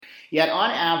Yet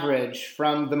on average,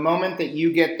 from the moment that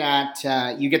you get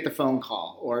you get the phone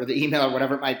call or the email or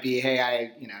whatever it might be,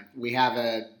 hey, we have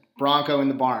a Bronco in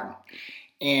the barn,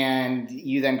 and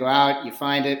you then go out, you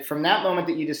find it. From that moment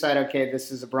that you decide, okay,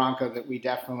 this is a Bronco that we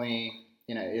definitely,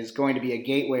 is going to be a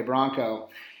gateway Bronco.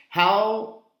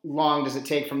 How long does it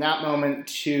take from that moment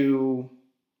to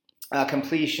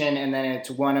completion, and then it's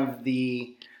one of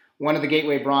the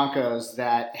gateway Broncos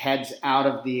that heads out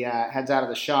of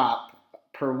the shop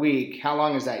per week? How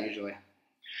long is that usually?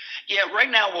 Yeah, right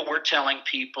now what we're telling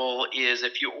people is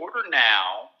if you order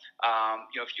now,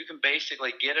 if you can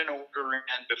basically get an order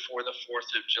in before the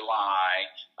 4th of July,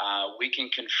 we can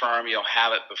confirm you'll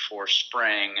have it before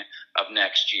spring of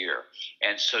next year.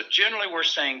 And so generally we're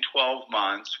saying 12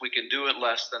 months. We can do it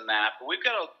less than that, but we've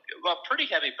got a pretty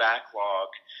heavy backlog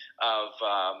of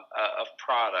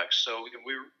products. So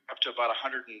we're up to about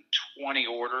 120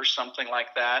 orders, something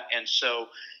like that. And so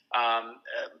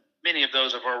many of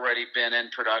those have already been in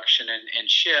production and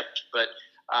shipped, but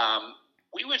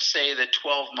we would say that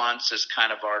 12 months is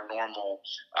kind of our normal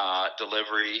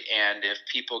delivery, and if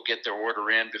people get their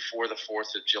order in before the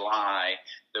 4th of July,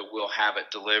 that we'll have it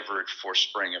delivered for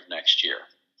spring of next year.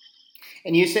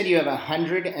 And you said you have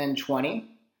 120?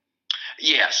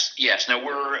 Yes. Now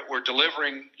we're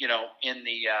delivering, in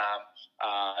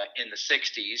the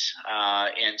 60s,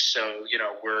 and so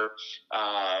we're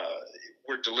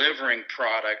delivering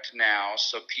product now,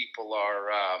 so people are.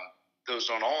 Those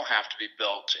don't all have to be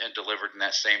built and delivered in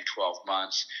that same 12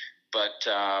 months, but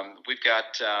we've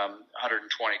got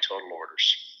 120 total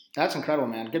orders. That's incredible,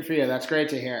 man. Good for you. That's great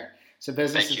to hear. So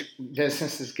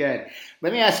business is good.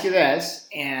 Let me ask you this,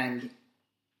 and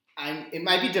it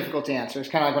might be difficult to answer. It's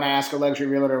kind of like when I ask a luxury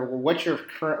realtor, well, what's your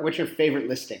favorite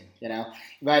listing?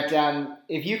 But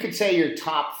if you could say your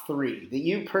top three that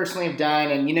you personally have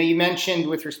done, and you mentioned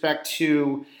with respect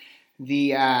to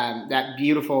the that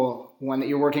beautiful one that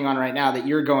you're working on right now, that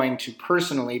you're going to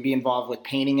personally be involved with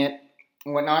painting it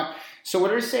and whatnot. So what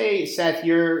do you say, Seth,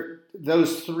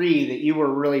 those three that you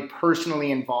were really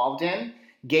personally involved in,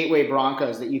 gateway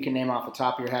Broncos that you can name off the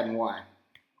top of your head, and why?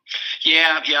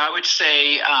 Yeah, I would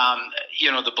say,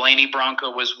 the Blaney Bronco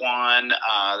was one.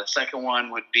 The second one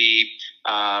would be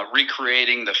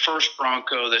recreating the first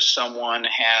Bronco that someone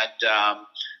had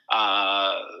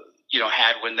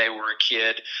had when they were a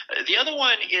kid. The other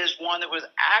one is one that was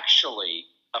actually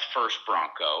a first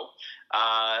Bronco.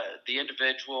 The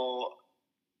individual,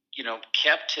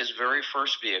 kept his very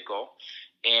first vehicle,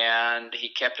 and he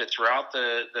kept it throughout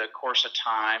the course of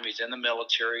time. He's in the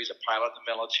military. He's a pilot in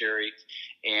the military,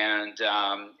 and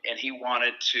he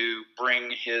wanted to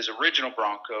bring his original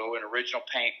Bronco and original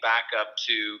paint back up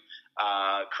to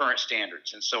current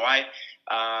standards. And so I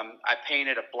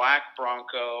painted a black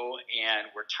Bronco, and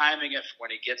we're timing it for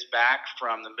when he gets back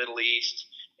from the Middle East,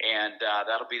 and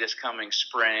that'll be this coming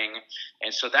spring.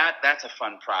 And so that's a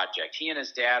fun project. He and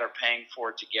his dad are paying for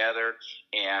it together,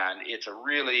 and it's a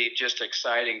really just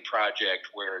exciting project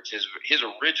where it's his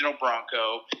original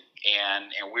Bronco,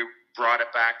 and we brought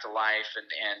it back to life and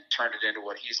turned it into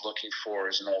what he's looking for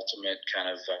as an ultimate kind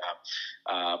of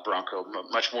Bronco,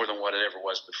 much more than what it ever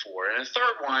was before. And the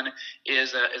third one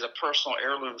is a personal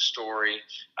heirloom story.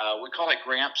 We call it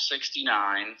Gramps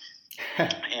 69.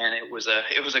 And it was a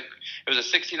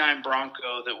 69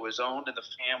 Bronco that was owned in the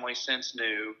family since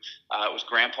new. It was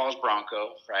Grandpa's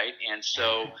Bronco, right? And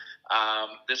so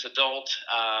this adult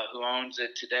who owns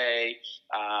it today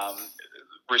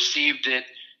received it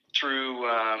through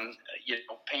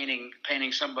painting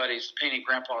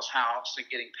Grandpa's house and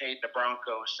getting paid in a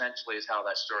Bronco. Essentially, is how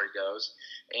that story goes.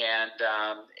 And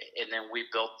then we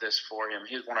built this for him.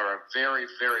 He was one of our very,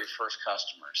 very first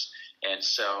customers. And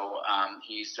so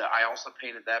I also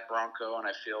painted that Bronco, and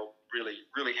I feel really,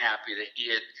 really happy that he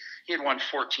had won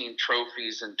 14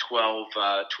 trophies and 12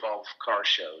 car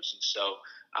shows. And so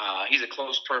he's a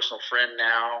close personal friend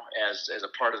now as a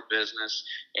part of the business.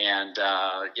 And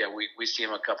we see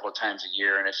him a couple of times a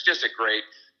year, and it's just a great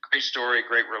story,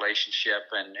 great relationship,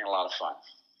 and a lot of fun.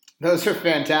 Those are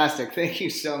fantastic. Thank you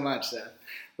so much, Seth.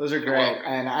 Those are great.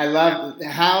 And I love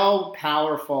how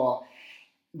powerful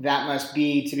that must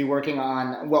be to be working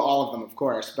on, well, all of them, of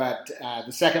course, but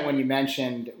the second one you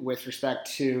mentioned with respect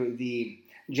to the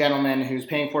gentleman who's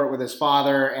paying for it with his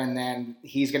father, and then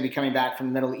he's going to be coming back from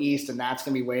the Middle East, and that's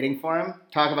going to be waiting for him.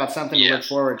 Talk about something to look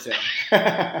forward to.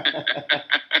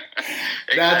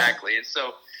 Exactly. And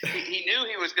so he knew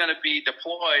he was going to be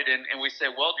deployed, and we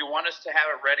said, well, do you want us to have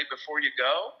it ready before you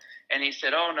go? And he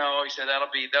said, oh, no. He said, that'll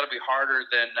be harder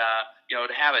than,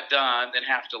 to have it done than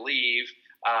have to leave.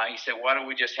 he said, "Why don't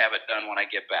we just have it done when I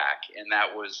get back?" And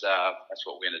that's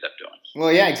what we ended up doing.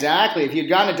 Well, yeah, exactly. If you'd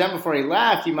gotten it done before he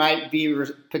left, you might be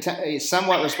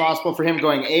somewhat responsible for him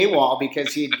going AWOL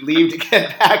because he'd leave to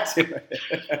get back to it.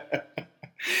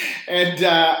 And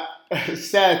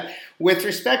Seth, with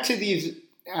respect to these,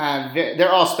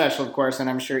 they're all special, of course, and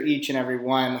I'm sure each and every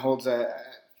one holds a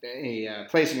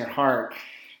place in your heart.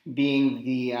 Being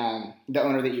the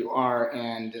owner that you are,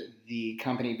 and the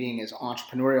company being as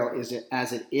entrepreneurial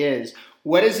as it is,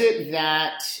 what is it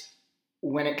that,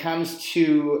 when it comes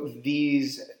to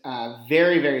these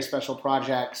very, very special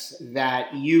projects,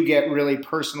 that you get really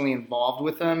personally involved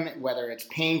with them, whether it's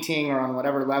painting or on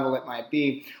whatever level it might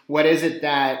be? What is it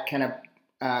that kind of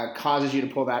causes you to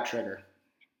pull that trigger?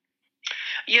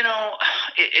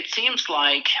 It seems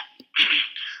like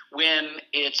when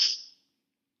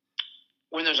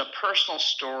there's a personal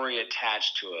story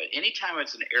attached to it, anytime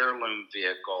it's an heirloom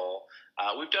vehicle,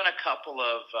 we've done a couple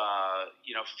of,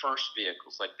 first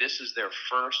vehicles. Like, this is their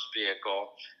first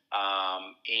vehicle,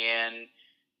 and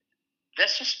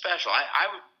that's just special.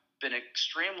 I've been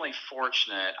extremely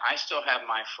fortunate. I still have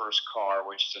my first car,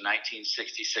 which is a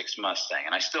 1966 Mustang,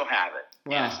 and I still have it.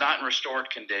 Wow. And it's not in restored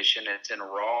condition. It's in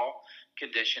raw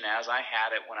condition as I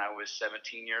had it when I was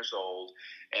 17 years old,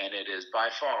 and it is by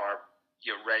far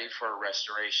ready for a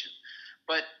restoration.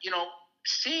 But,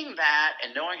 seeing that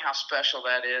and knowing how special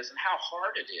that is and how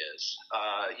hard it is,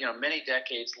 many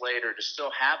decades later to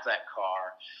still have that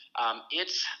car,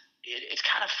 it's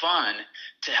kind of fun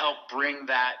to help bring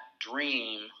that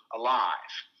dream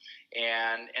alive.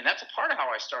 And that's a part of how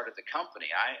I started the company.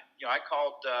 I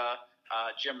called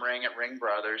Jim Ring at Ring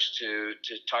Brothers to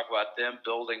talk about them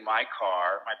building my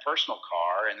car, my personal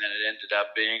car, and then it ended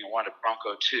up being I wanted a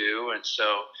Bronco too, and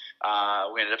so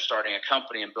we ended up starting a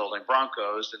company and building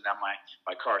Broncos, and now my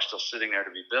car is still sitting there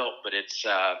to be built. But it's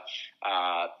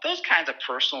those kinds of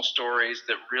personal stories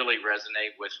that really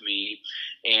resonate with me,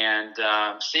 and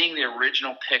seeing the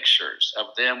original pictures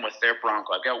of them with their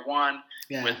Bronco. I've got one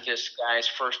with this guy's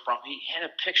first Bronco. He had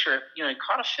a picture, he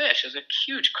caught a fish. It was a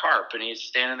huge carp, and he's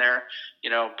standing there,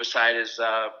 beside his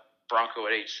Bronco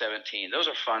at age 17. Those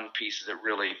are fun pieces that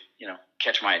really,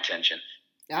 catch my attention.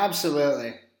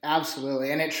 Absolutely.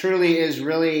 Absolutely. And it truly is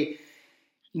really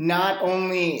not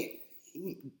only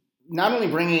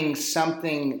bringing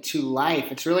something to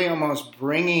life, it's really almost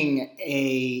bringing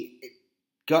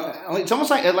it's almost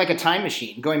like a time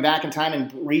machine, going back in time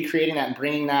and recreating that and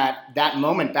bringing that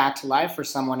moment back to life for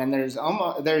someone. And there's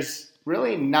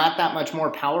really not that much more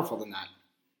powerful than that.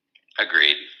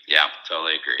 Agreed. Yeah,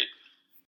 totally agreed.